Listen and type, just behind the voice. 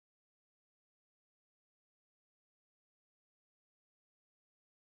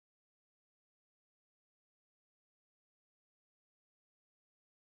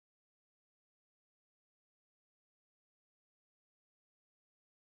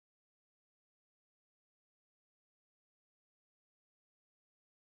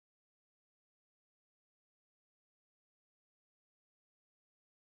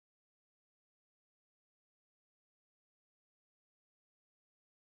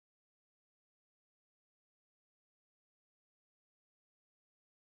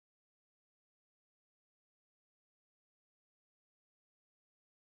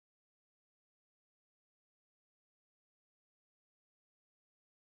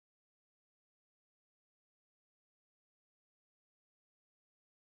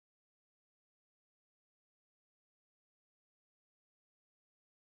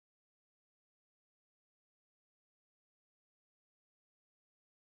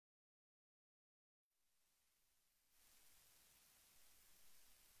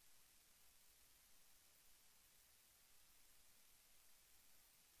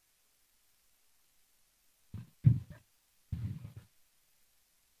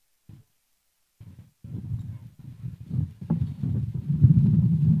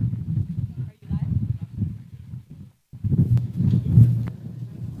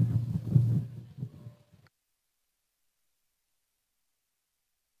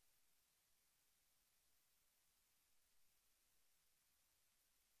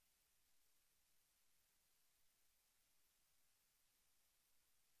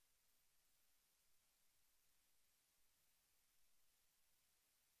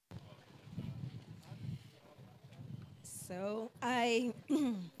So I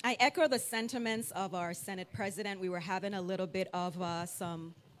echo the sentiments of our Senate President. We were having a little bit of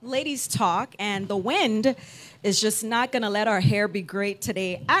some ladies talk, and the wind is just not going to let our hair be great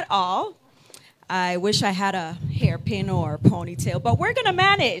today at all. I wish I had a hairpin or ponytail, but we're going to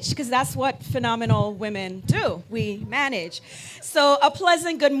manage because that's what phenomenal women do. We manage. So a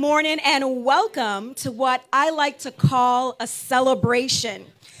pleasant good morning and welcome to what I like to call a celebration.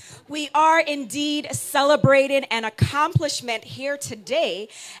 We are indeed celebrating an accomplishment here today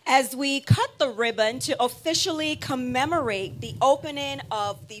as we cut the ribbon to officially commemorate the opening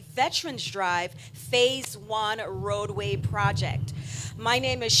of the Veterans Drive Phase 1 roadway project. My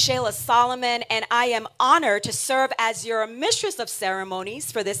name is Shayla Solomon, and I am honored to serve as your mistress of ceremonies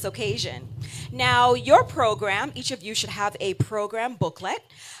for this occasion. Now, your program, each of you should have a program booklet,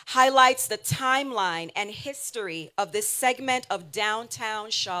 highlights the timeline and history of this segment of downtown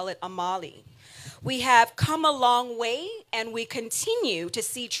Charlotte Amalie. We have come a long way, and we continue to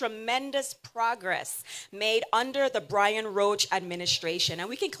see tremendous progress made under the Brian Roach administration, and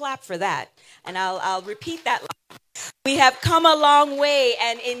we can clap for that, and I'll repeat that. We have come a long way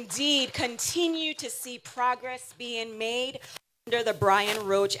and indeed continue to see progress being made under the Brian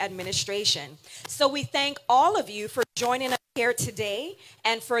Roach administration. So we thank all of you for joining us here today.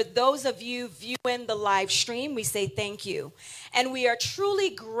 And for those of you viewing the live stream, we say thank you. And we are truly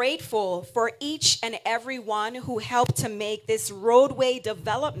grateful for each and every one who helped to make this roadway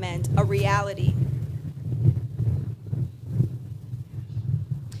development a reality.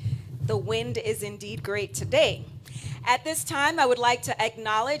 The wind is indeed great today. At this time, I would like to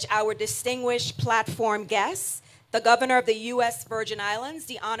acknowledge our distinguished platform guests, the Governor of the U.S. Virgin Islands,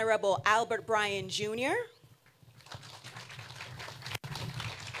 the Honorable Albert Bryan Jr.,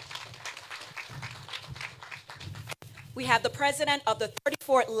 we have the President of the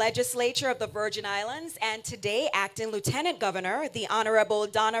 34th Legislature of the Virgin Islands, and today, Acting Lieutenant Governor, the Honorable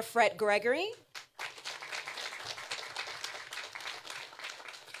Donna Fred Gregory.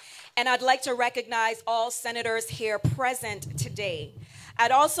 And I'd like to recognize all senators here present today.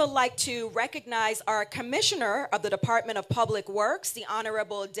 I'd also like to recognize our Commissioner of the Department of Public Works, the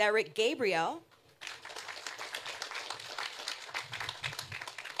Honorable Derek Gabriel,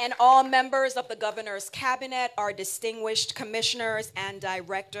 and all members of the Governor's Cabinet, our distinguished commissioners and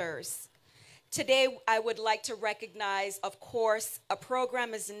directors. Today, I would like to recognize, of course, a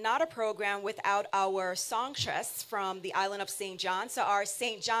program is not a program without our songstress from the island of St. John. So our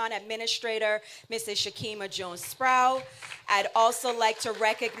St. John Administrator, Mrs. Shakima Jones-Sproul. I'd also like to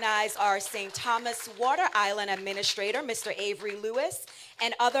recognize our St. Thomas Water Island Administrator, Mr. Avery Lewis,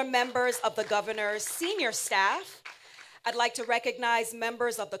 and other members of the Governor's senior staff. I'd like to recognize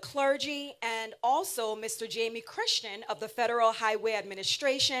members of the clergy and also Mr. Jamie Christian of the Federal Highway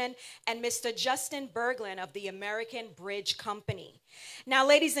Administration and Mr. Justin Berglund of the American Bridge Company. Now,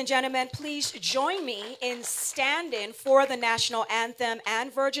 ladies and gentlemen, please join me in standing for the national anthem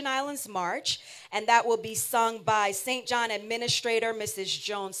and Virgin Islands March, and that will be sung by St. John Administrator Mrs.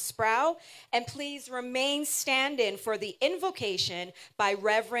 Jones-Sproul, and please remain standing for the invocation by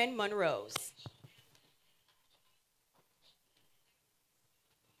Reverend Monrose.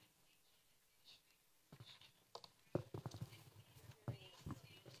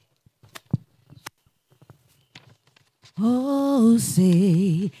 Oh,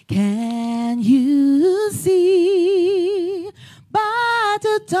 say, can you see by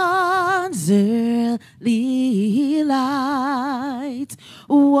the dawn's early light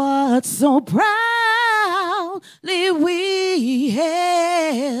what so proudly we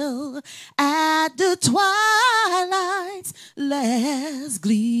hailed at the twilight's last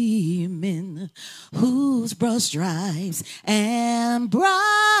gleaming, whose broad stripes and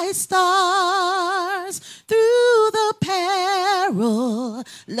bright stars through the perilous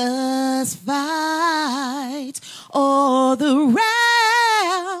fight o'er the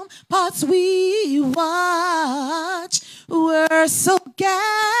ramparts we watch were so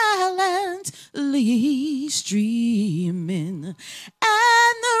gallantly streaming, and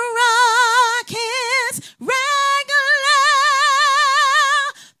the rockets rang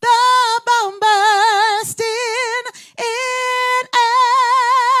aloud, the bomb bursting in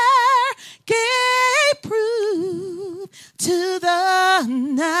air gave proof to the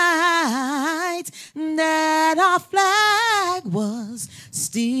night that our flag was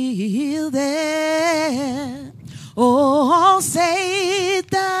still there. Oh, say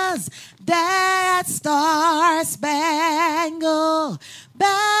does that star-spangled banner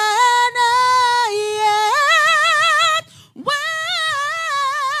yet wave?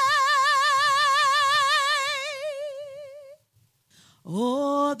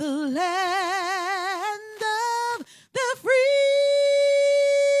 Oh, the land of the free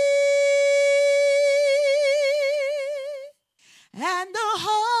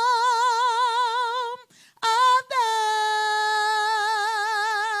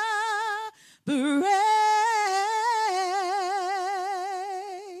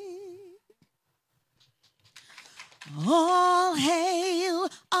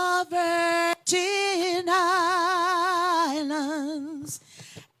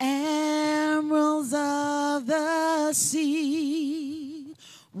emeralds of the sea,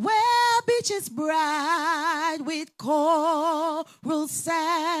 where beaches bright with coral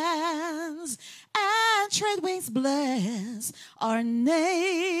sands and trade winds bless our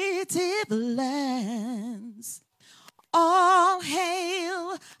native lands. All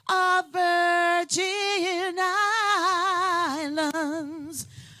hail our virgin islands,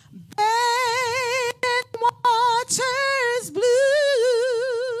 bathed in waters blue.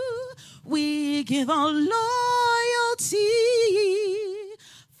 We give our loyalty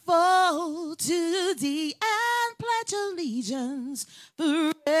full to thee and pledge allegiance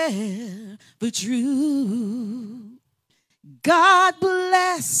forever true. God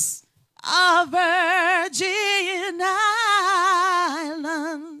bless our virgin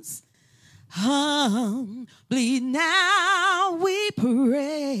islands. Humbly now we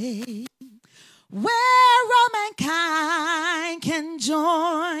pray, where all mankind can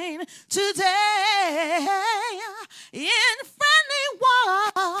join today in friendly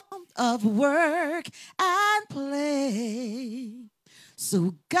warmth of work and play.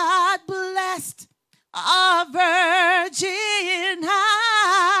 So God blessed our virgin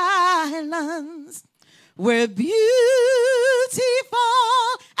islands, where beautiful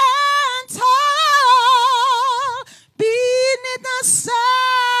and tall beneath the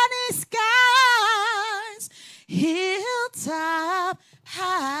sunny skies, hilltop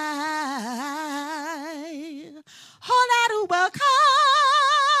high. Oh, Lord, welcome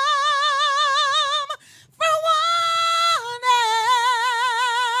for one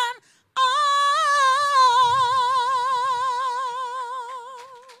and all.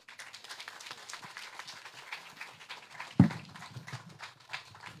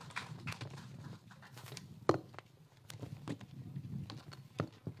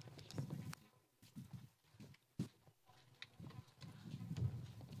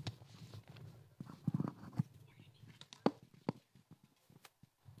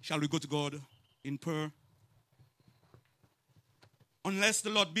 Shall we go to God in prayer? Unless the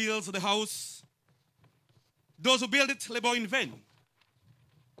Lord builds the house, those who build it labor in vain.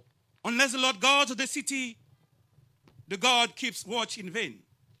 Unless the Lord guards the city, the guard keeps watch in vain.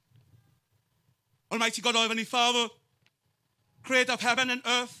 Almighty God, our Heavenly Father, creator of heaven and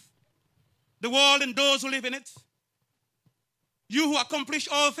earth, the world and those who live in it, you who accomplish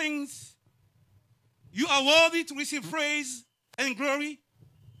all things, you are worthy to receive praise and glory,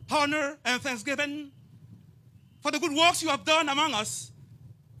 honor and thanksgiving for the good works you have done among us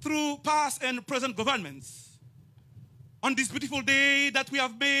through past and present governments. On this beautiful day that we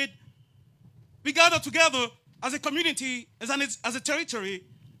have made, we gather together as a community, as a territory,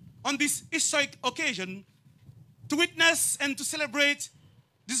 on this historic occasion to witness and to celebrate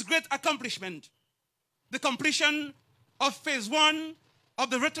this great accomplishment, the completion of phase 1 of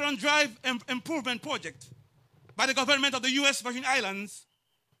the Veteran Drive Improvement Project by the government of the U.S. Virgin Islands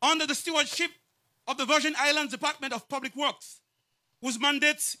under the stewardship of the Virgin Islands Department of Public Works, whose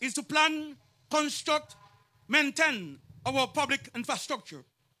mandate is to plan, construct, maintain our public infrastructure.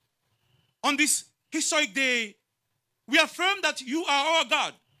 On this historic day, we affirm that you are our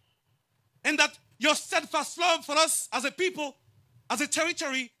God and that your steadfast love for us as a people, as a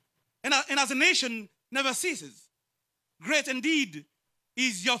territory, and as a nation never ceases. Great indeed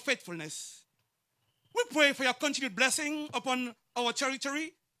is your faithfulness. We pray for your continued blessing upon our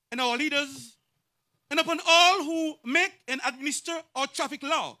territory and our leaders, and upon all who make and administer our traffic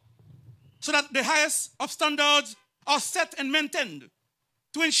law, so that the highest of standards are set and maintained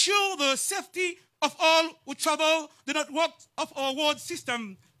to ensure the safety of all who travel the network of our world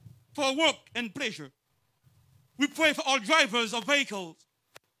system for work and pleasure. We pray for all drivers of vehicles,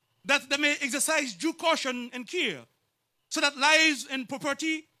 that they may exercise due caution and care, so that lives and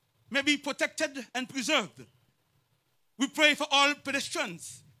property may be protected and preserved. We pray for all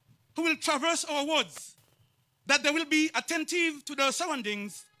pedestrians who will traverse our roads, that they will be attentive to their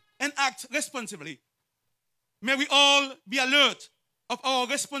surroundings and act responsibly. May we all be alert of our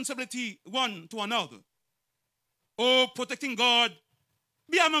responsibility one to another. O protecting God,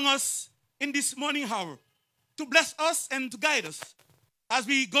 be among us in this morning hour to bless us and to guide us as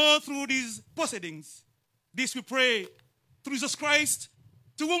we go through these proceedings. This we pray through Jesus Christ,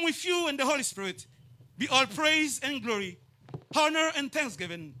 to whom with you and the Holy Spirit be all praise and glory, honor and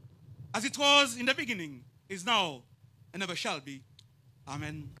thanksgiving, as it was in the beginning, is now, and ever shall be.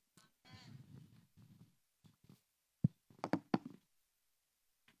 Amen.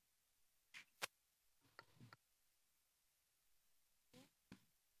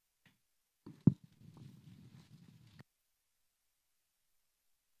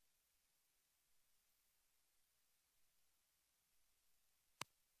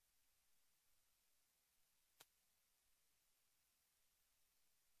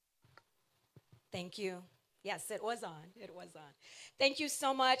 Thank you. Yes, it was on. It was on. Thank you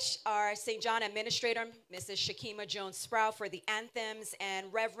so much, our St. John Administrator, Mrs. Shakima Jones Sprout, for the anthems,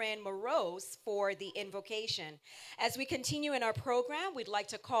 and Reverend Morose for the invocation. As we continue in our program, we'd like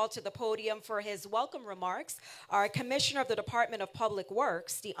to call to the podium for his welcome remarks our Commissioner of the Department of Public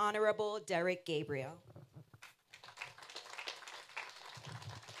Works, the Honorable Derek Gabriel.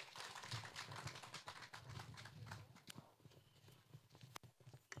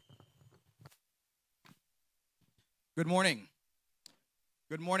 Good morning.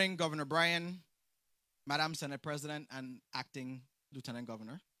 Good morning, Governor Bryan, Madam Senate President and Acting Lieutenant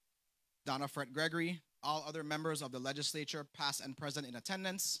Governor, Donna Fred Gregory, all other members of the legislature, past and present in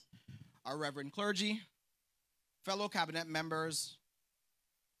attendance, our Reverend clergy, fellow cabinet members,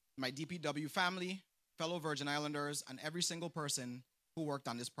 my DPW family, fellow Virgin Islanders, and every single person who worked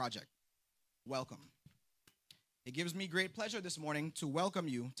on this project. Welcome. It gives me great pleasure this morning to welcome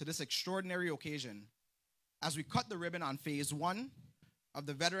you to this extraordinary occasion as we cut the ribbon on phase 1 of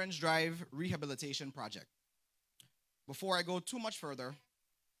the Veterans Drive Rehabilitation Project. Before I go too much further,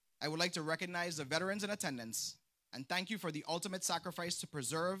 I would like to recognize the veterans in attendance and thank you for the ultimate sacrifice to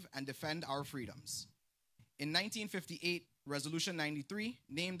preserve and defend our freedoms. In 1958, Resolution 93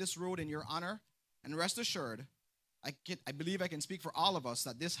 named this road in your honor, and rest assured, I believe I can speak for all of us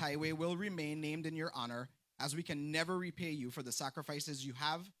that this highway will remain named in your honor, as we can never repay you for the sacrifices you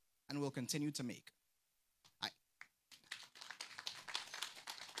have and will continue to make.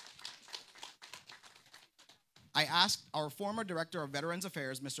 I asked our former Director of Veterans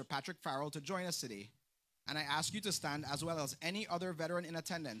Affairs, Mr. Patrick Farrell, to join us today, and I ask you to stand as well as any other veteran in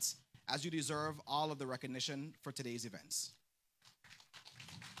attendance, as you deserve all of the recognition for today's events.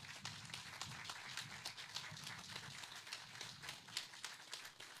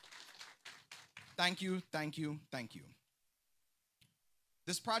 Thank you, thank you, thank you.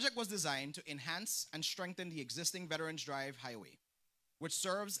 This project was designed to enhance and strengthen the existing Veterans Drive Highway, which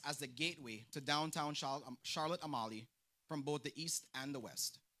serves as the gateway to downtown Charlotte-Amalie from both the east and the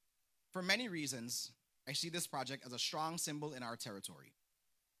west. For many reasons, I see this project as a strong symbol in our territory.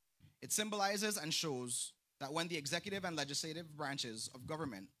 It symbolizes and shows that when the executive and legislative branches of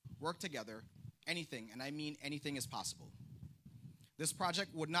government work together, anything, and I mean anything, is possible. This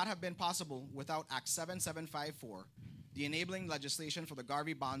project would not have been possible without Act 7754, the enabling legislation for the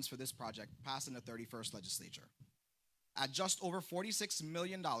Garvey bonds for this project passed in the 31st legislature. At just over $46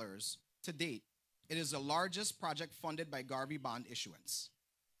 million to date, it is the largest project funded by Garvey bond issuance.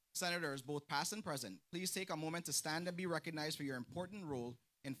 Senators, both past and present, please take a moment to stand and be recognized for your important role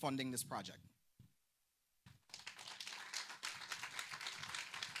in funding this project.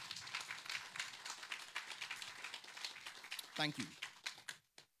 Thank you.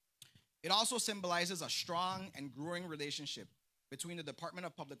 It also symbolizes a strong and growing relationship between the Department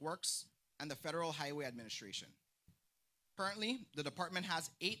of Public Works and the Federal Highway Administration. Currently, the department has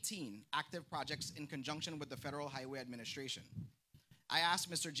 18 active projects in conjunction with the Federal Highway Administration. I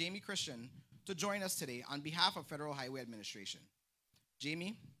asked Mr. Jamie Christian to join us today on behalf of Federal Highway Administration.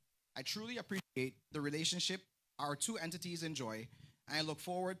 Jamie, I truly appreciate the relationship our two entities enjoy, and I look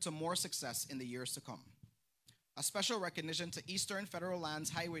forward to more success in the years to come. A special recognition to Eastern Federal Lands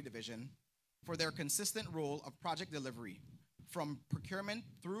Highway Division for their consistent role of project delivery, from procurement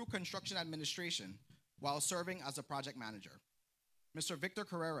through construction administration, while serving as a project manager. Mr. Victor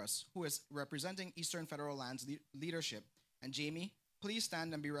Carreras, who is representing Eastern Federal Lands leadership, and Jamie, please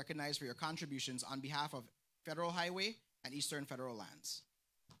stand and be recognized for your contributions on behalf of Federal Highway and Eastern Federal Lands.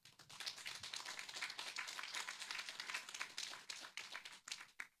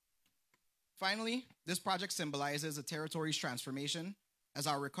 Finally, this project symbolizes the territory's transformation as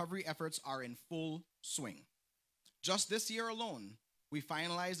our recovery efforts are in full swing. Just this year alone, we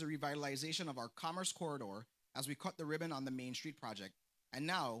finalized the revitalization of our Commerce Corridor as we cut the ribbon on the Main Street project, and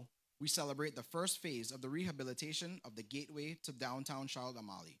now we celebrate the first phase of the rehabilitation of the gateway to downtown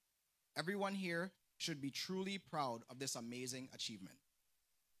Charlotte-Amalie. Everyone here should be truly proud of this amazing achievement.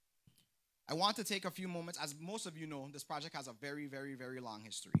 I want to take a few moments. As most of you know, this project has a very, very, very long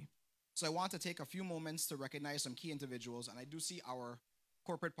history. So I want to take a few moments to recognize some key individuals, and I do see our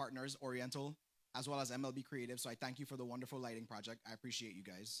corporate partners, Oriental, as well as MLB Creative, so I thank you for the wonderful lighting project. I appreciate you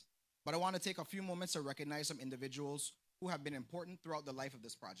guys. But I want to take a few moments to recognize some individuals who have been important throughout the life of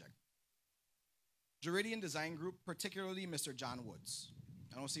this project. Juridian Design Group, particularly Mr. John Woods.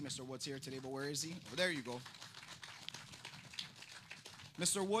 I don't see Mr. Woods here today, but where is he? Oh, there you go.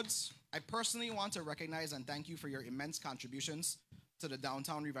 Mr. Woods, I personally want to recognize and thank you for your immense contributions to the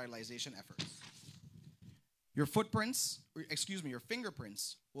downtown revitalization efforts. Your fingerprints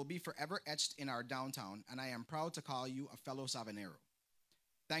will be forever etched in our downtown, and I am proud to call you a fellow Savanero.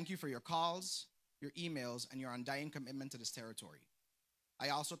 Thank you for your calls, your emails, and your undying commitment to this territory. I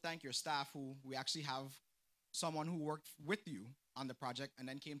also thank your staff, who we actually have someone who worked with you on the project and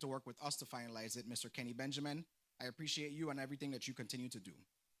then came to work with us to finalize it, Mr. Kenny Benjamin. I appreciate you and everything that you continue to do.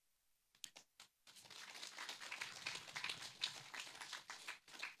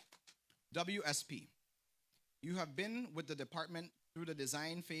 WSP. You have been with the department through the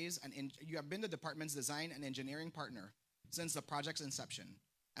design phase, and you have been the department's design and engineering partner since the project's inception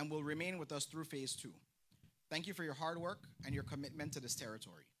and will remain with us through phase 2. Thank you for your hard work and your commitment to this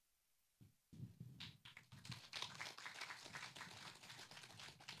territory.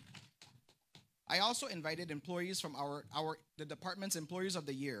 I also invited employees from the department's Employees of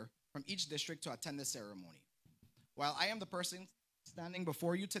the Year from each district to attend this ceremony. While I am the person standing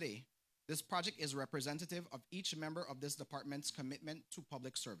before you today, this project is representative of each member of this department's commitment to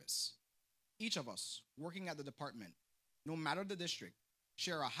public service. Each of us working at the department, no matter the district,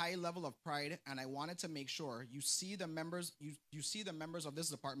 share a high level of pride, and I wanted to make sure you see the members of this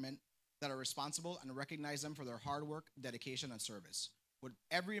department that are responsible and recognize them for their hard work, dedication, and service. With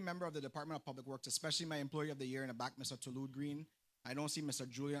every member of the Department of Public Works, especially my Employee of the Year in the back, Mr. Touloud Green. I don't see Mr.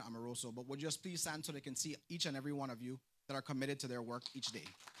 Julian Amoroso, but would you just please stand so they can see each and every one of you that are committed to their work each day.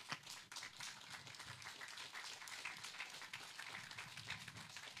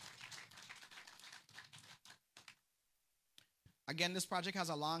 Again, this project has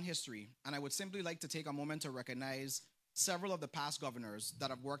a long history, and I would simply like to take a moment to recognize several of the past governors that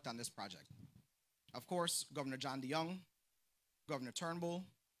have worked on this project. Of course, Governor John DeYoung, Governor Turnbull,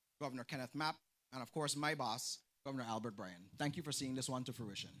 Governor Kenneth Mapp, and of course, my boss, Governor Albert Bryan. Thank you for seeing this one to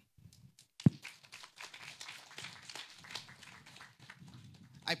fruition.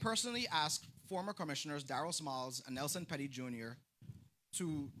 I personally asked former Commissioners Darrell Smalls and Nelson Petty Jr.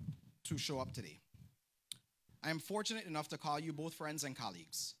 to show up today. I am fortunate enough to call you both friends and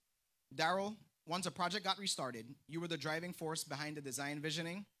colleagues. Darrell, once a project got restarted, you were the driving force behind the design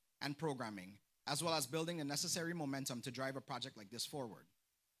visioning and programming, as well as building the necessary momentum to drive a project like this forward.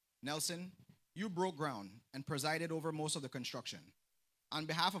 Nelson, you broke ground and presided over most of the construction. On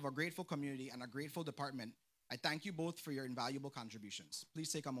behalf of a grateful community and a grateful department, I thank you both for your invaluable contributions.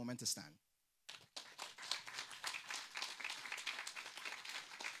 Please take a moment to stand.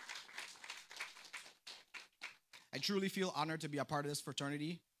 I truly feel honored to be a part of this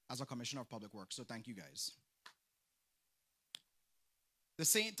fraternity as a Commissioner of Public Works, so thank you guys. The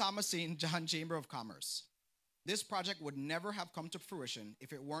St. Thomas St. John Chamber of Commerce. This project would never have come to fruition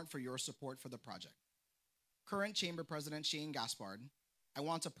if it weren't for your support for the project. Current Chamber President Shane Gaspard, I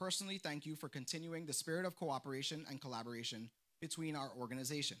want to personally thank you for continuing the spirit of cooperation and collaboration between our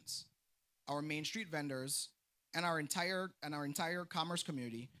organizations. Our Main Street vendors and our entire commerce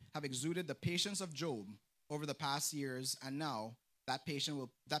community have exuded the patience of Job over the past years, and now that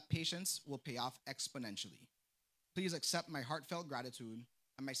patience will pay off exponentially. Please accept my heartfelt gratitude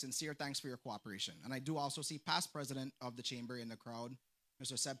and my sincere thanks for your cooperation. And I do also see past president of the chamber in the crowd,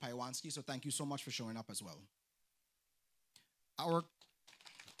 Mr. Seb Paiwanski, so thank you so much for showing up as well.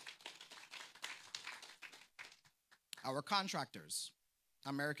 Our contractors,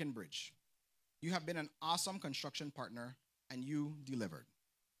 American Bridge. You have been an awesome construction partner and you delivered.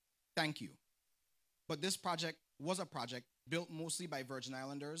 Thank you. But this project was a project built mostly by Virgin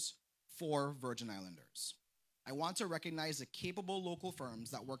Islanders for Virgin Islanders. I want to recognize the capable local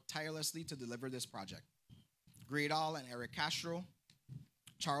firms that worked tirelessly to deliver this project. Gradall and Eric Castro,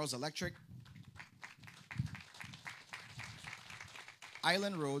 Charles Electric,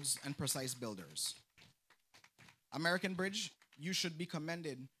 Island Roads, and Precise Builders. American Bridge, you should be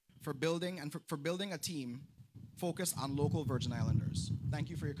commended for building a team focused on local Virgin Islanders. Thank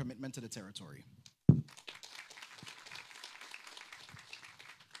you for your commitment to the territory.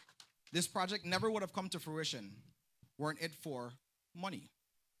 This project never would have come to fruition weren't it for money.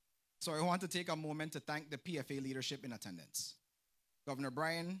 So I want to take a moment to thank the PFA leadership in attendance. Governor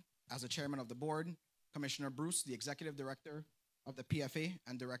Bryan, as the chairman of the board, Commissioner Bruce, the executive director of the PFA,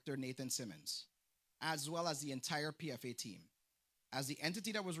 and Director Nathan Simmons, as well as the entire PFA team. As the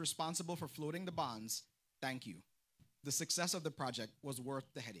entity that was responsible for floating the bonds, thank you. The success of the project was worth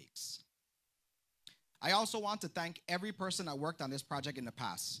the headaches. I also want to thank every person that worked on this project in the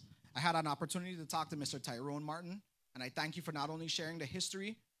past. I had an opportunity to talk to Mr. Tyrone Martin, and I thank you for not only sharing the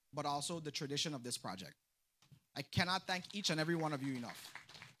history, but also the tradition of this project. I cannot thank each and every one of you enough.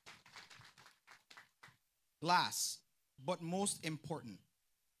 Last, but most important,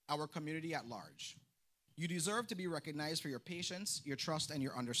 our community at large. You deserve to be recognized for your patience, your trust, and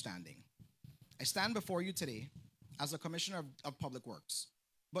your understanding. I stand before you today as a Commissioner of Public Works,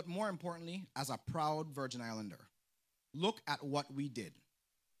 but more importantly, as a proud Virgin Islander. Look at what we did.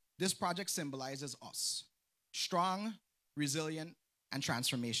 This project symbolizes us, strong, resilient, and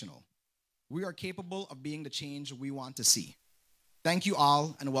transformational. We are capable of being the change we want to see. Thank you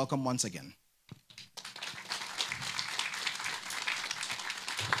all, and welcome once again.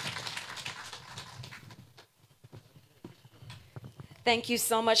 Thank you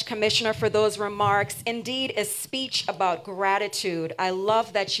so much, Commissioner, for those remarks. Indeed, a speech about gratitude. I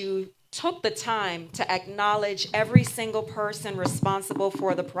love that you took the time to acknowledge every single person responsible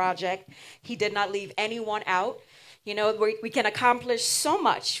for the project. He did not leave anyone out. You know, we can accomplish so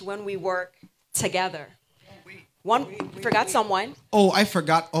much when we work together. Forgot someone. Oh, I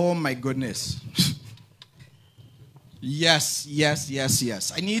forgot. Oh, my goodness. Yes.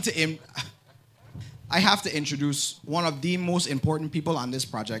 I have to introduce one of the most important people on this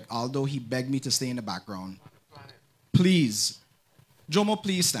project, although he begged me to stay in the background. Please, Jomo,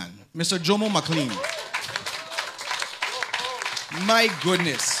 please stand. Mr. Jomo McLean. My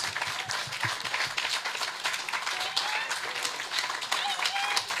goodness.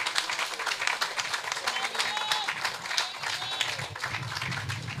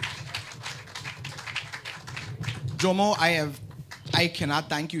 Jomo, I cannot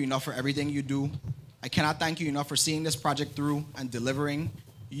thank you enough for everything you do. I cannot thank you enough for seeing this project through and delivering.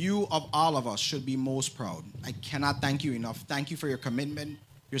 You, of all of us, should be most proud. I cannot thank you enough. Thank you for your commitment,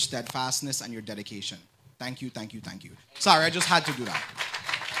 your steadfastness, and your dedication. Thank you. Sorry, I just had to do that.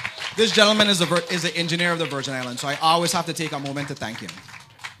 This gentleman is an engineer of the Virgin Islands, so I always have to take a moment to thank him.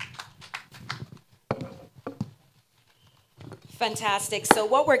 Fantastic. So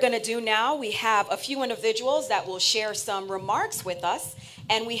what we're going to do now, we have a few individuals that will share some remarks with us.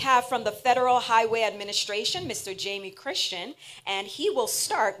 And we have from the Federal Highway Administration, Mr. Jamie Christian, and he will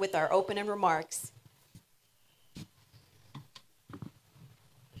start with our opening remarks.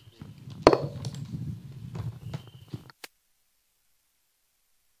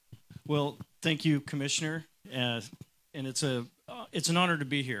 Well, thank you, Commissioner, and it's an honor to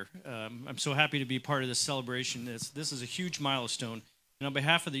be here. I'm so happy to be part of this celebration. This is a huge milestone. And on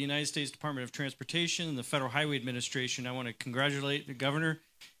behalf of the United States Department of Transportation and the Federal Highway Administration, I want to congratulate the Governor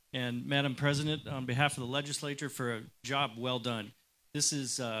and Madam President on behalf of the legislature for a job well done. This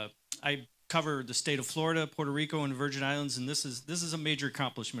is, I cover the state of Florida, Puerto Rico, and the Virgin Islands, and this is a major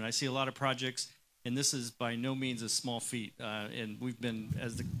accomplishment. I see a lot of projects, and this is by no means a small feat. And we've been,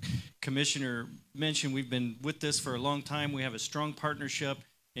 as the Commissioner mentioned, we've been with this for a long time. We have a strong partnership.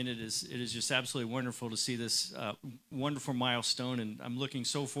 And it is just absolutely wonderful to see this wonderful milestone, and I'm looking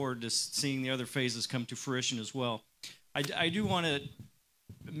so forward to seeing the other phases come to fruition as well. I do want to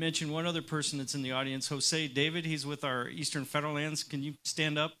mention one other person that's in the audience, Jose David. He's with our Eastern Federal Lands. Can you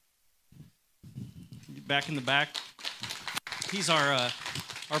stand up? Back in the back. He's our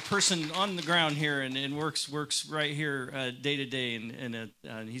person on the ground here and works right here day to day,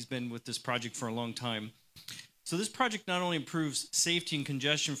 and he's been with this project for a long time. So this project not only improves safety and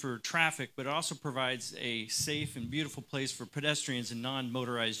congestion for traffic, but it also provides a safe and beautiful place for pedestrians and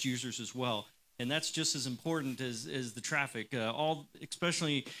non-motorized users as well. And that's just as important as the traffic.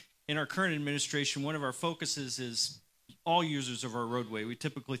 Especially in our current administration, one of our focuses is all users of our roadway. We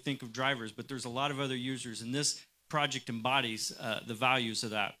typically think of drivers, but there's a lot of other users, and this project embodies the values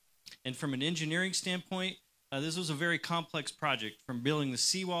of that. And from an engineering standpoint, this was a very complex project, from building the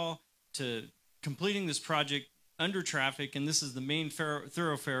seawall to completing this project under traffic, and this is the main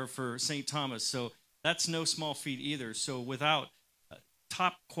thoroughfare for St. Thomas, so that's no small feat either. So without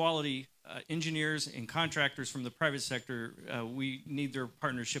top quality engineers and contractors from the private sector, we need their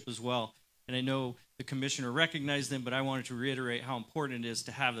partnership as well. And I know the Commissioner recognized them, but I wanted to reiterate how important it is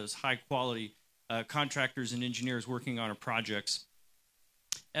to have those high quality contractors and engineers working on our projects.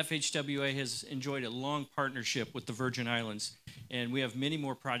 FHWA has enjoyed a long partnership with the Virgin Islands, and we have many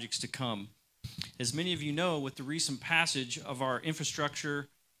more projects to come. As many of you know, with the recent passage of our Infrastructure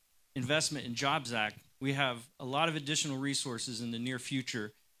Investment and Jobs Act, we have a lot of additional resources in the near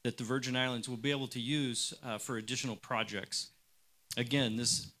future that the Virgin Islands will be able to use for additional projects. Again,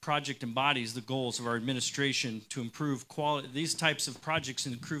 this project embodies the goals of our administration to improve quality. These types of projects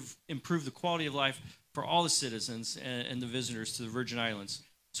improve the quality of life for all the citizens and the visitors to the Virgin Islands.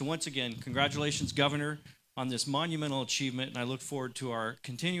 So once again, congratulations, Governor, on this monumental achievement, and I look forward to our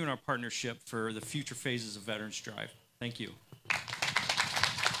continuing our partnership for the future phases of Veterans Drive. Thank you.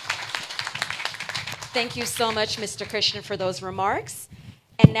 Thank you so much, Mr. Christian, for those remarks.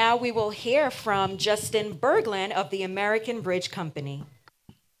 And now we will hear from Justin Berglund of the American Bridge Company.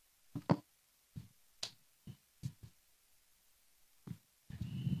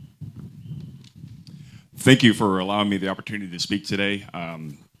 Thank you for allowing me the opportunity to speak today.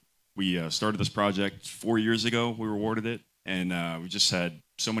 We started this project 4 years ago. We were awarded it. and we just had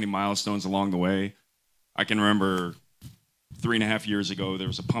so many milestones along the way. I can remember 3.5 years ago, there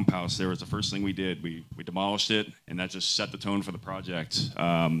was a pump house. There was the first thing we did. We demolished it, and that just set the tone for the project.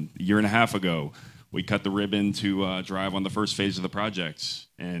 A year and a half ago, we cut the ribbon to drive on the first phase of the project,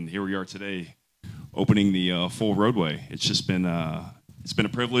 and here we are today, opening the full roadway. It's just been it's been a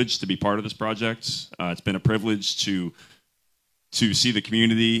privilege to be part of this project. It's been a privilege to see the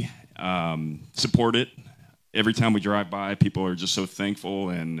community support it. Every time we drive by, people are just so thankful,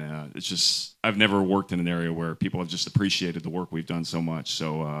 and it's just, I've never worked in an area where people have just appreciated the work we've done so much.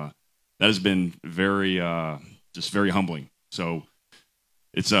 So that has been very, just very humbling. So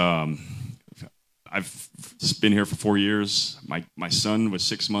it's, I've been here for 4 years. My son was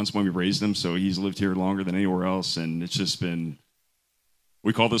 6 months when we raised him, so he's lived here longer than anywhere else, and it's just been,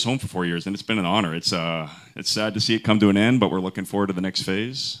 we called this home for 4 years, and it's been an honor. It's sad to see it come to an end, but we're looking forward to the next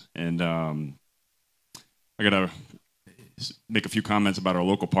phase. And I gotta make a few comments about our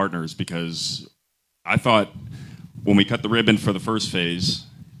local partners, because I thought when we cut the ribbon for the first phase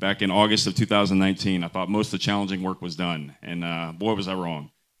back in August of 2019, I thought most of the challenging work was done, and boy, was I wrong.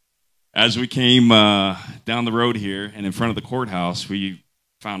 As we came down the road here and in front of the courthouse, we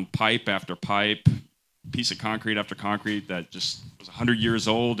found pipe after pipe, piece of concrete after concrete that just was 100 years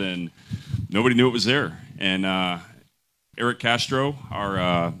old, and nobody knew it was there. And Eric Castro,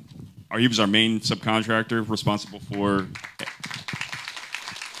 he was our main subcontractor responsible for.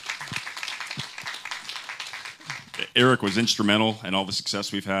 Eric was instrumental in all the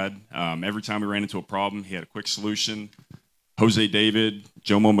success we've had. Every time we ran into a problem, he had a quick solution. Jose David,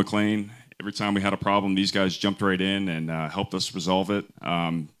 Jomo McLean, every time we had a problem, these guys jumped right in and helped us resolve it.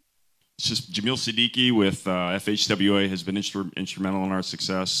 It's just Jamil Siddiqui with FHWA has been instrumental in our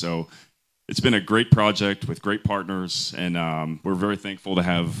success. So it's been a great project with great partners, and we're very thankful to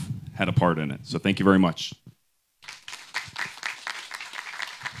have had a part in it. So thank you very much.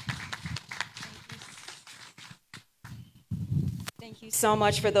 Thank you so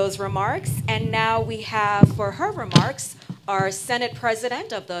much for those remarks. And now we have, for her remarks, our Senate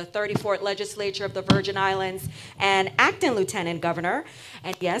President of the 34th Legislature of the Virgin Islands and Acting Lieutenant Governor.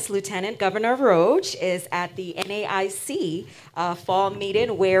 And yes, Lieutenant Governor Roach is at the NAIC fall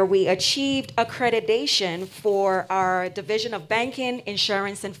meeting, where we achieved accreditation for our Division of Banking,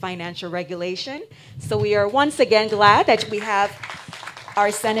 Insurance, and Financial Regulation. So we are once again glad that we have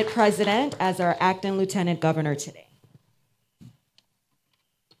our Senate President as our Acting Lieutenant Governor today.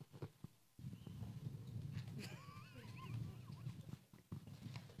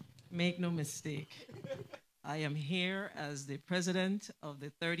 Make no mistake, I am here as the president of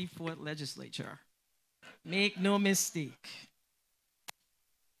the 34th Legislature. Make no mistake.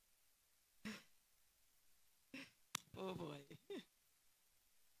 Oh boy.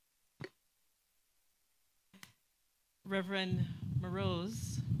 Reverend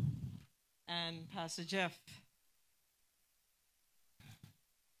Morose and Pastor Jeff,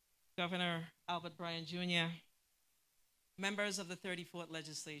 Governor Albert Bryan Jr., members of the 34th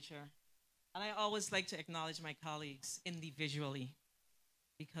Legislature, and I always like to acknowledge my colleagues individually,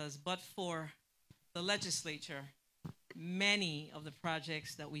 because but for the legislature, many of the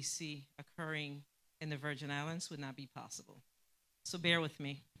projects that we see occurring in the Virgin Islands would not be possible. So bear with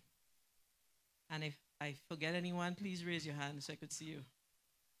me. And if I forget anyone, please raise your hand so I could see you.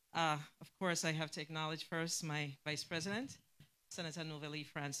 Of course, I have to acknowledge first my Vice President, Senator Novelli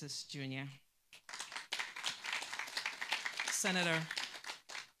Francis Jr., Senator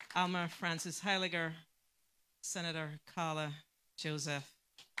Alma Francis Heiliger, Senator Carla Joseph,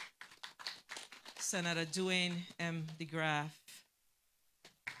 Senator Duane M. DeGraff,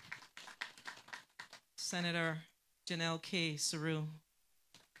 Senator Janelle K. Saru,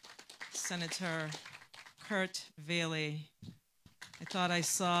 Senator Kurt Vele. I thought I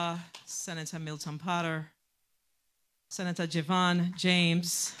saw Senator Milton Potter, Senator Javon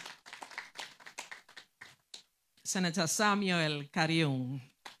James, Senator Samuel Carrion.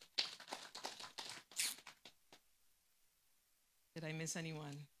 Did I miss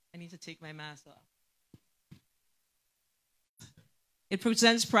anyone? I need to take my mask off. It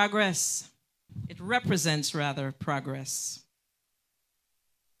presents progress. It represents, rather, progress.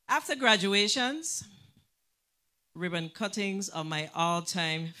 After graduations, ribbon cuttings are my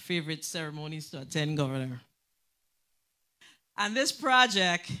all-time favorite ceremonies to attend, Governor. And this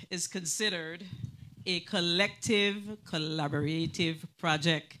project is considered a collective, collaborative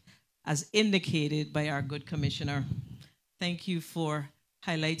project as indicated by our good commissioner. Thank you for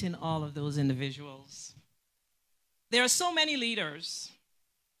highlighting all of those individuals. There are so many leaders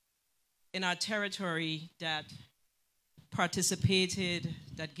in our territory that participated,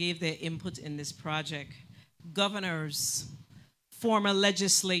 that gave their input in this project, governors, former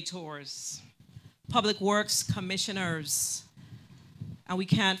legislators, public works commissioners, and we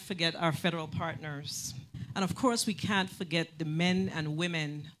can't forget our federal partners. And of course, we can't forget the men and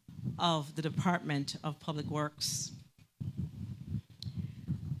women of the Department of Public Works.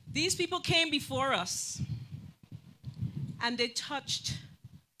 These people came before us, and they touched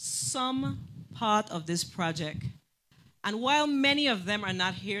some part of this project. And while many of them are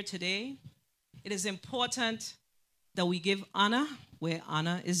not here today, it is important that we give honor where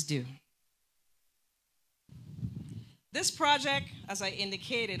honor is due. This project, as I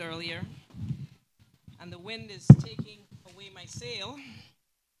indicated earlier, and the wind is taking away my sail,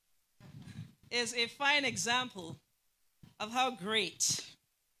 is a fine example of how great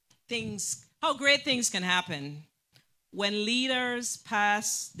things can happen when leaders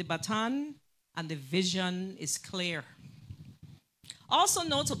pass the baton and the vision is clear. Also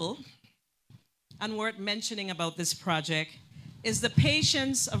notable and worth mentioning about this project is the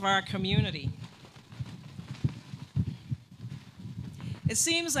patience of our community. It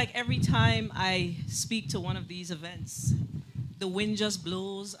seems like every time I speak to one of these events, the wind just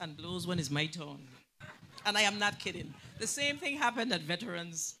blows and blows when it's my turn. And I am not kidding. The same thing happened at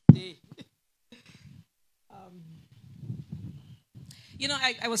Veterans Day. You know,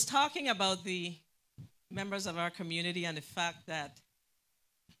 I was talking about the members of our community and the fact that,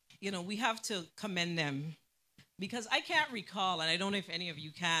 you know, we have to commend them, because I can't recall, and I don't know if any of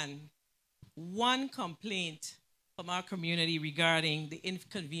you can, one complaint from our community regarding the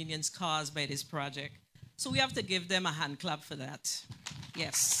inconvenience caused by this project. So we have to give them a hand clap for that.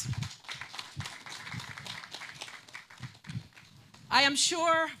 Yes. I am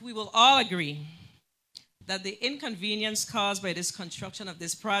sure we will all agree that the inconvenience caused by this construction of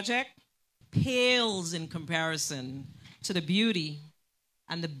this project pales in comparison to the beauty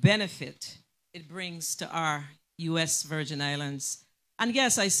and the benefit it brings to our U.S. Virgin Islands. And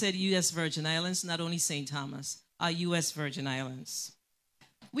yes, I said U.S. Virgin Islands, not only St. Thomas, our U.S. Virgin Islands.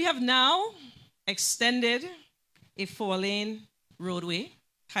 We have now extended a 4-lane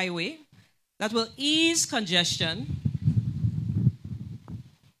highway, that will ease congestion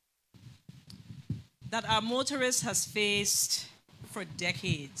that our motorists has faced for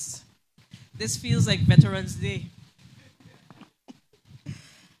decades. This feels like Veterans Day.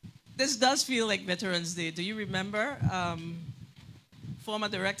 This does feel like Veterans Day. Do you remember former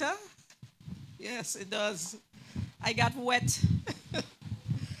director? Yes, it does. I got wet.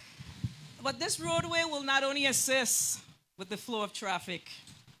 But this roadway will not only assist with the flow of traffic,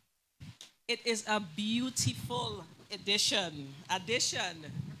 it is a beautiful addition.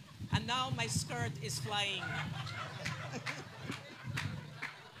 And now my skirt is flying.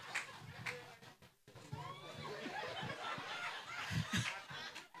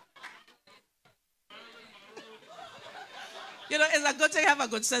 You know, it's a good thing to have a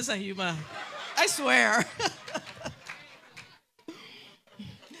good sense of humor. I swear.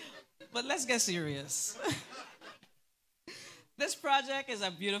 But let's get serious. This project is a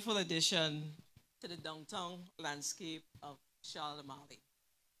beautiful addition to the downtown landscape of Charlotte Amalie.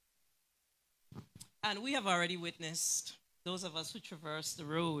 And we have already witnessed, those of us who traverse the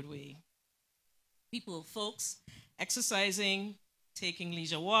roadway, folks exercising, taking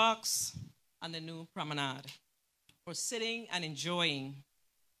leisure walks on the new promenade, or sitting and enjoying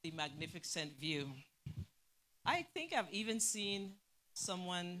the magnificent view. I think I've even seen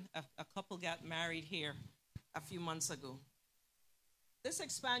a couple got married here a few months ago. This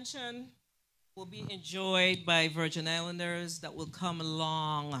expansion will be enjoyed by Virgin Islanders that will come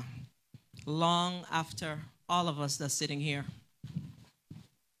long after all of us that's sitting here.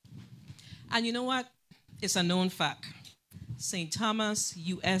 And you know what? It's a known fact. St. Thomas,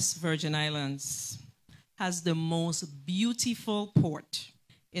 U.S. Virgin Islands, has the most beautiful port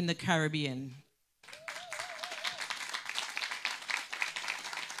in the Caribbean.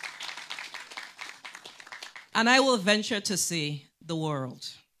 And I will venture to say the world.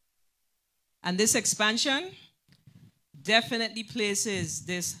 And this expansion definitely places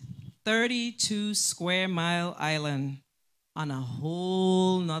this 32 square mile island on a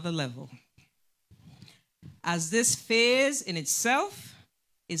whole nother level, as this phase in itself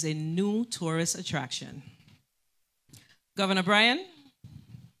is a new tourist attraction. Governor Bryan,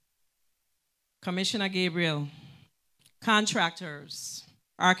 Commissioner Gabriel, contractors,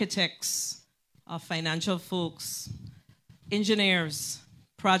 architects, our financial folks, engineers,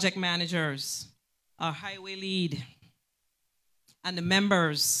 project managers, our highway lead, and the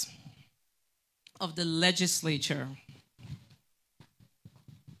members of the legislature,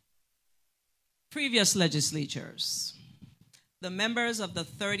 previous legislatures, the members of the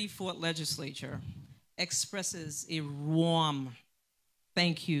 34th legislature, expresses a warm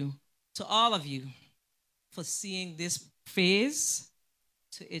thank you to all of you for seeing this phase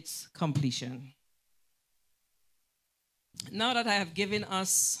to its completion. Now that I have given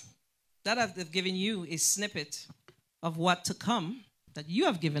you a snippet of what to come, that you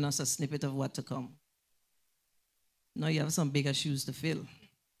have given us a snippet of what to come, now you have some bigger shoes to fill,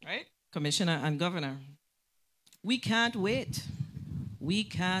 right? Commissioner and Governor, we can't wait. We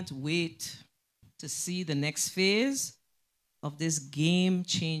can't wait to see the next phase of this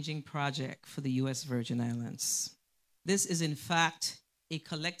game-changing project for the U.S. Virgin Islands. This is, in fact, a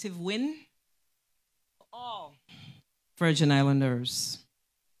collective win for all Virgin Islanders.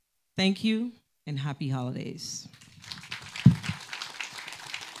 Thank you and happy holidays.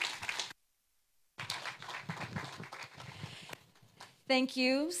 Thank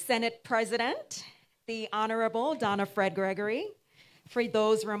you, Senate President, the Honorable Donna Fred Gregory, for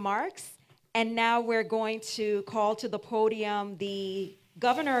those remarks. And now we're going to call to the podium the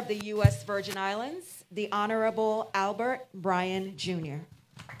Governor of the U.S. Virgin Islands, the Honorable Albert Bryan, Jr.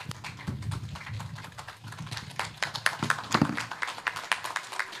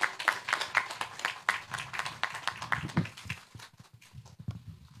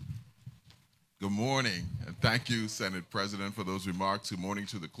 Good morning, and thank you, Senate President, for those remarks. Good morning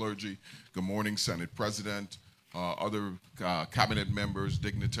to the clergy. Good morning, Senate President, other cabinet members,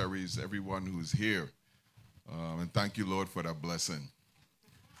 dignitaries, everyone who's here. And thank you, Lord, for that blessing.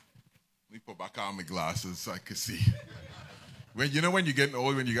 Let me put back on my glasses so I can see. When you're getting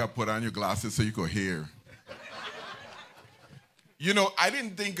old, when you got to put on your glasses so you can hear. I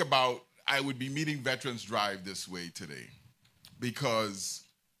didn't think about I would be meeting Veterans Drive this way today because,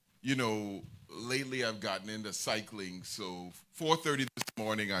 lately I've gotten into cycling. So 4:30 this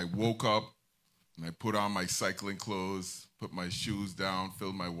morning, I woke up and I put on my cycling clothes, put my shoes down,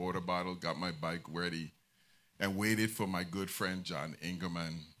 filled my water bottle, got my bike ready, and waited for my good friend John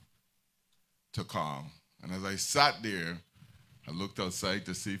Ingerman to come. And as I sat there, I looked outside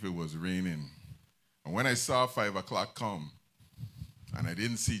to see if it was raining. And when I saw 5 o'clock come and I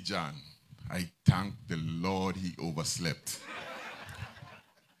didn't see John, I thanked the Lord he overslept.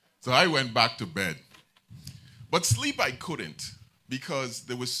 So I went back to bed. But sleep I couldn't because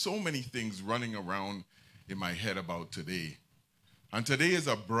there were so many things running around in my head about today. And today is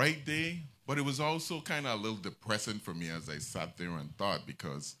a bright day, but it was also kind of a little depressing for me as I sat there and thought,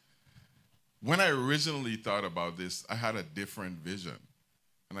 because when I originally thought about this, I had a different vision.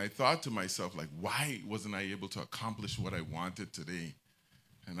 And I thought to myself, why wasn't I able to accomplish what I wanted today?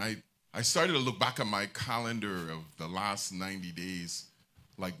 And I started to look back at my calendar of the last 90 days,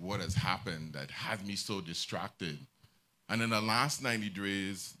 like what has happened that had me so distracted. And in the last 90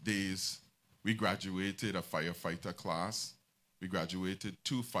 days, we graduated a firefighter class. We graduated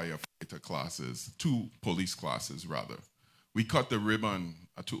 2 firefighter classes, 2 police classes, rather. We cut the ribbon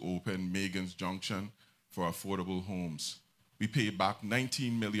to open Megan's Junction for affordable homes. We paid back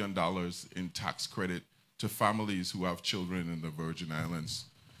 $19 million in tax credit to families who have children in the Virgin Islands.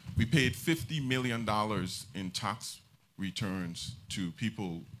 We paid $50 million in tax returns to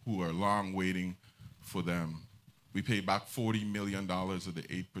people who are long waiting for them. We paid back $40 million of the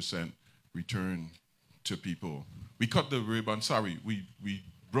 8% return to people. We cut the ribbon, we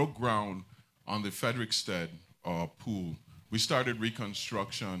broke ground on the Frederickstead pool. We started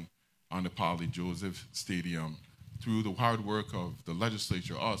reconstruction on the Polly Joseph Stadium. Through the hard work of the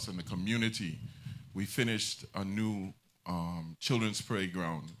legislature, us, and the community, we finished a new children's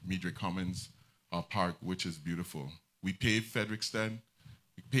playground, Medrick Cummins Park, which is beautiful. We paved Frederickstead.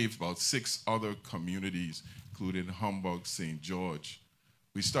 We paved about 6 other communities, including Hamburg, St. George.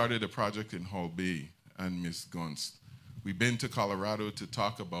 We started a project in Hall Bay and Miss Gunst. We've been to Colorado to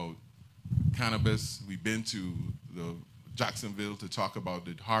talk about cannabis. We've been to Jacksonville to talk about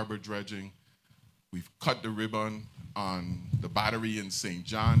the harbor dredging. We've cut the ribbon on the battery in St.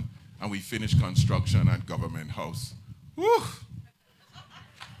 John, and we finished construction at Government House. Whew!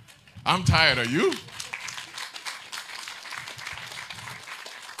 I'm tired, are you?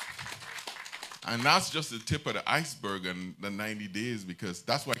 And that's just the tip of the iceberg in the 90 days, because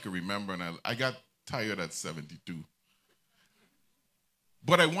that's what I can remember, and I got tired at 72.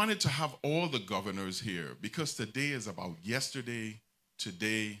 But I wanted to have all the governors here, because today is about yesterday,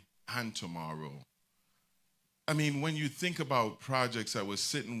 today, and tomorrow. I mean, when you think about projects, I was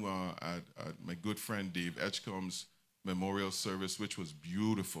sitting at my good friend Dave Edgecombe's memorial service, which was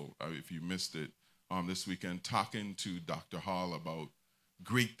beautiful, if you missed it, this weekend, talking to Dr. Hall about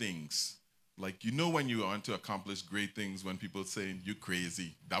great things. When you want to accomplish great things, when people say, you're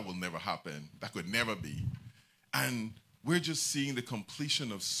crazy, that will never happen, that could never be. And we're just seeing the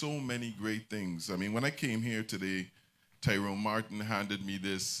completion of so many great things. I mean, when I came here today, Tyrone Martin handed me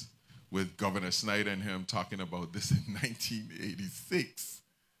this with Governor Snyder and him talking about this in 1986.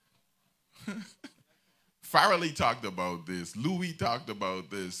 Farrelly talked about this. Louis talked about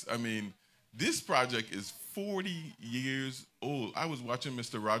this. I mean, this project is 40 years old. I was watching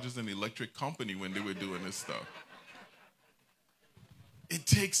Mr. Rogers and the Electric Company when they were doing this stuff. It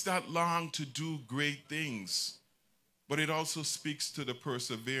takes that long to do great things, but it also speaks to the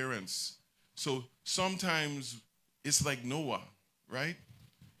perseverance. So sometimes it's like Noah, right?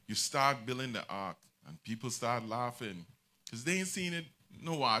 You start building the ark, and people start laughing because they ain't seen it,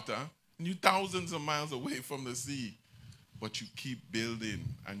 no water, and you're thousands of miles away from the sea. But you keep building,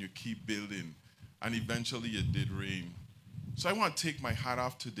 and you keep building, and eventually it did rain. So I want to take my hat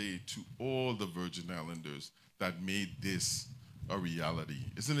off today to all the Virgin Islanders that made this a reality.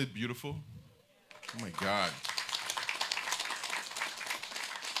 Isn't it beautiful? Oh my God.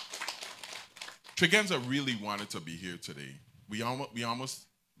 Tregenza really wanted to be here today. We almost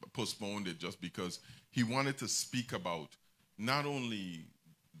postponed it just because he wanted to speak about not only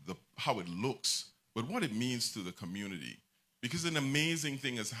how it looks, but what it means to the community. Because an amazing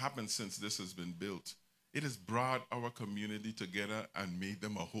thing has happened since this has been built. It has brought our community together and made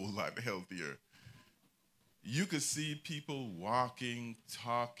them a whole lot healthier. You could see people walking,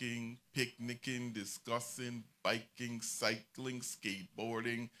 talking, picnicking, discussing, biking, cycling,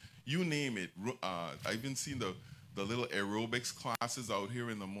 skateboarding, you name it. I've even seen the little aerobics classes out here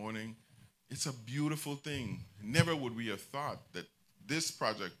in the morning. It's a beautiful thing. Never would we have thought that this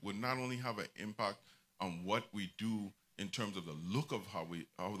project would not only have an impact on what we do in terms of the look of how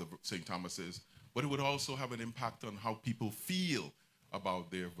the St. Thomas is, but it would also have an impact on how people feel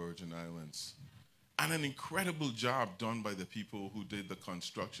about their Virgin Islands. And an incredible job done by the people who did the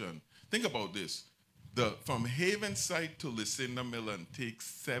construction. Think about this. From Havenside to Lucinda Millen takes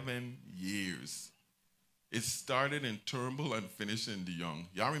 7 years. It started in Turnbull and finished in De Young.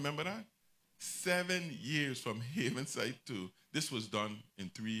 Y'all remember that? 7 years from Havenside to, this was done in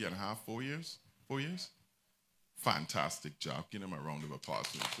 3.5, 4 years? 4 years? Fantastic job. Give them a round of applause,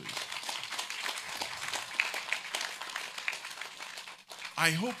 please.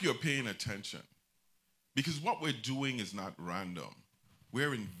 I hope you're paying attention. Because what we're doing is not random.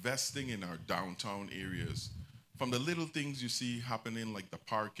 We're investing in our downtown areas. From the little things you see happening like the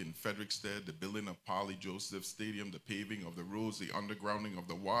park in Frederickstead, the building of Polly Joseph Stadium, the paving of the roads, the undergrounding of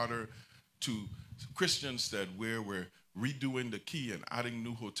the water, to Christianstead where we're redoing the quay and adding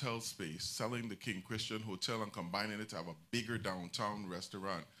new hotel space, selling the King Christian Hotel and combining it to have a bigger downtown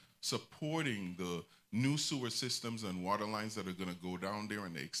restaurant, supporting the new sewer systems and water lines that are going to go down there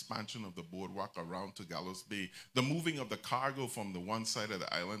and the expansion of the boardwalk around to Gallows Bay, the moving of the cargo from the one side of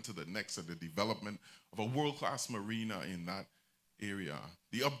the island to the next, and the development of a world-class marina in that area,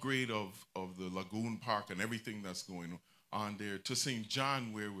 the upgrade of the Lagoon Park and everything that's going on there, to St.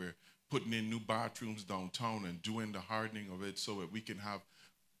 John where we're putting in new bathrooms downtown and doing the hardening of it so that we can have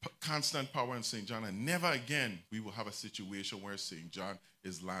constant power in St. John, and never again we will have a situation where St. John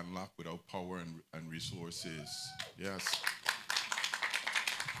is landlocked without power and resources. Yes.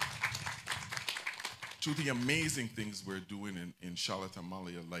 To the amazing things we're doing in Charlotte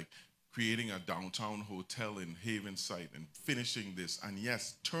Amalia, like creating a downtown hotel in Havenside and finishing this, and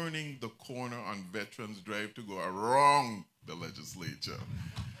yes, turning the corner on Veterans Drive to go around the legislature.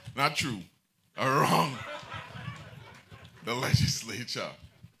 Not true, around the legislature.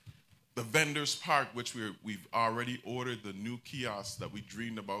 The Vendors Park, which we've already ordered the new kiosk that we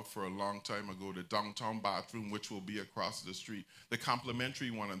dreamed about for a long time ago, the downtown bathroom, which will be across the street, the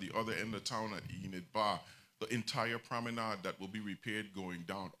complimentary one on the other end of town at Enid Bar, the entire promenade that will be repaired going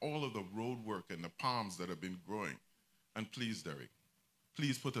down, all of the road work and the palms that have been growing. And please, Derek,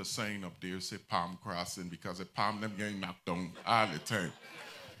 please put a sign up there, say palm crossing, because the palm them getting knocked down all the time.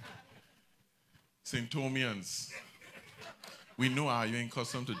 St. Thomians, we know how you ain't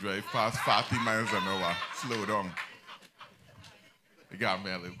accustomed to drive past 40 miles an hour. Slow down. You got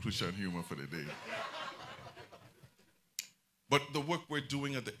me a little Christian humor for the day. But the work we're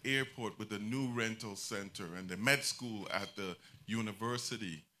doing at the airport with the new rental center and the med school at the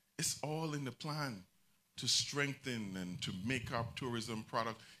university, it's all in the plan to strengthen and to make our tourism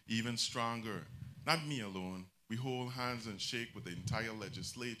product even stronger. Not me alone. We hold hands and shake with the entire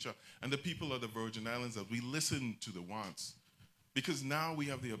legislature and the people of the Virgin Islands as we listen to the wants. Because now we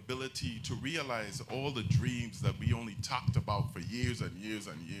have the ability to realize all the dreams that we only talked about for years and years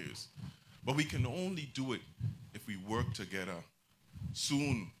and years. But we can only do it if we work together.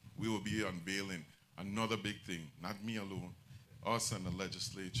 Soon we will be unveiling another big thing, not me alone, us and the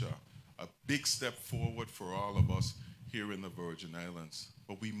legislature. A big step forward for all of us here in the Virgin Islands.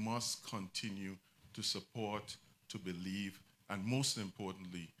 But we must continue to support, to believe, and most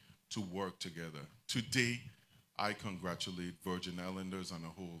importantly, to work together. Today, I congratulate Virgin Islanders on a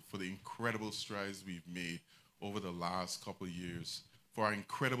whole for the incredible strides we've made over the last couple of years, for our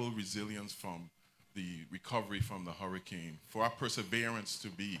incredible resilience from the recovery from the hurricane, for our perseverance to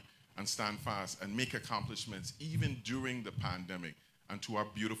be and stand fast and make accomplishments even during the pandemic, and to our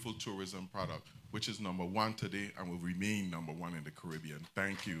beautiful tourism product, which is #1 today and will remain #1 in the Caribbean.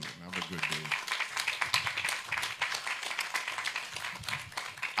 Thank you, and have a good day.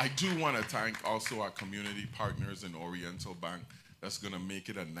 I do want to thank also our community partners in Oriental Bank. That's going to make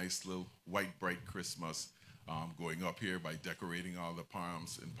it a nice little white, bright Christmas going up here by decorating all the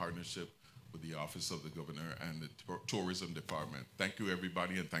palms in partnership with the Office of the Governor and the Tourism Department. Thank you,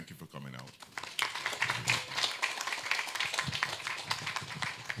 everybody, and thank you for coming out.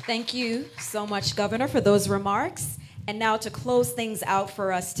 Thank you so much, Governor, for those remarks. And now to close things out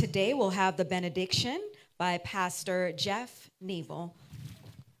for us today, we'll have the benediction by Pastor Jeff Neville.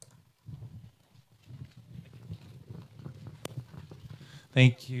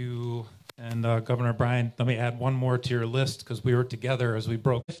 Thank you. And Governor Bryan, let me add one more to your list, because we were together as we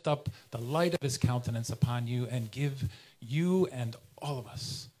broke. Lift up the light of his countenance upon you and give you and all of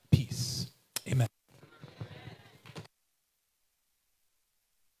us peace. Amen.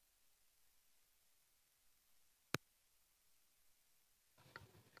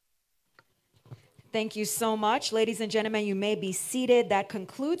 Thank you so much. Ladies and gentlemen, you may be seated. That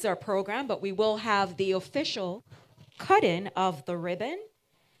concludes our program, but we will have the official cut-in of the ribbon.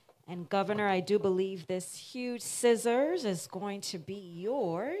 And Governor, I do believe this huge scissors is going to be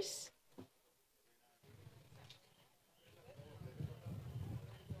yours.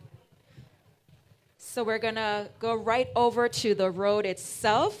 So we're gonna go right over to the road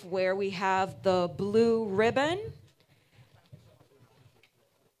itself where we have the blue ribbon.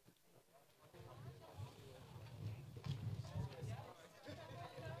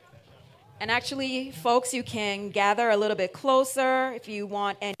 And actually, folks, you can gather a little bit closer if you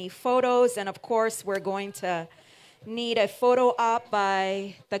want any photos. And of course, we're going to need a photo op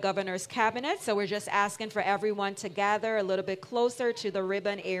by the governor's cabinet. So we're just asking for everyone to gather a little bit closer to the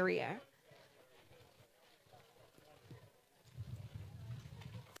ribbon area.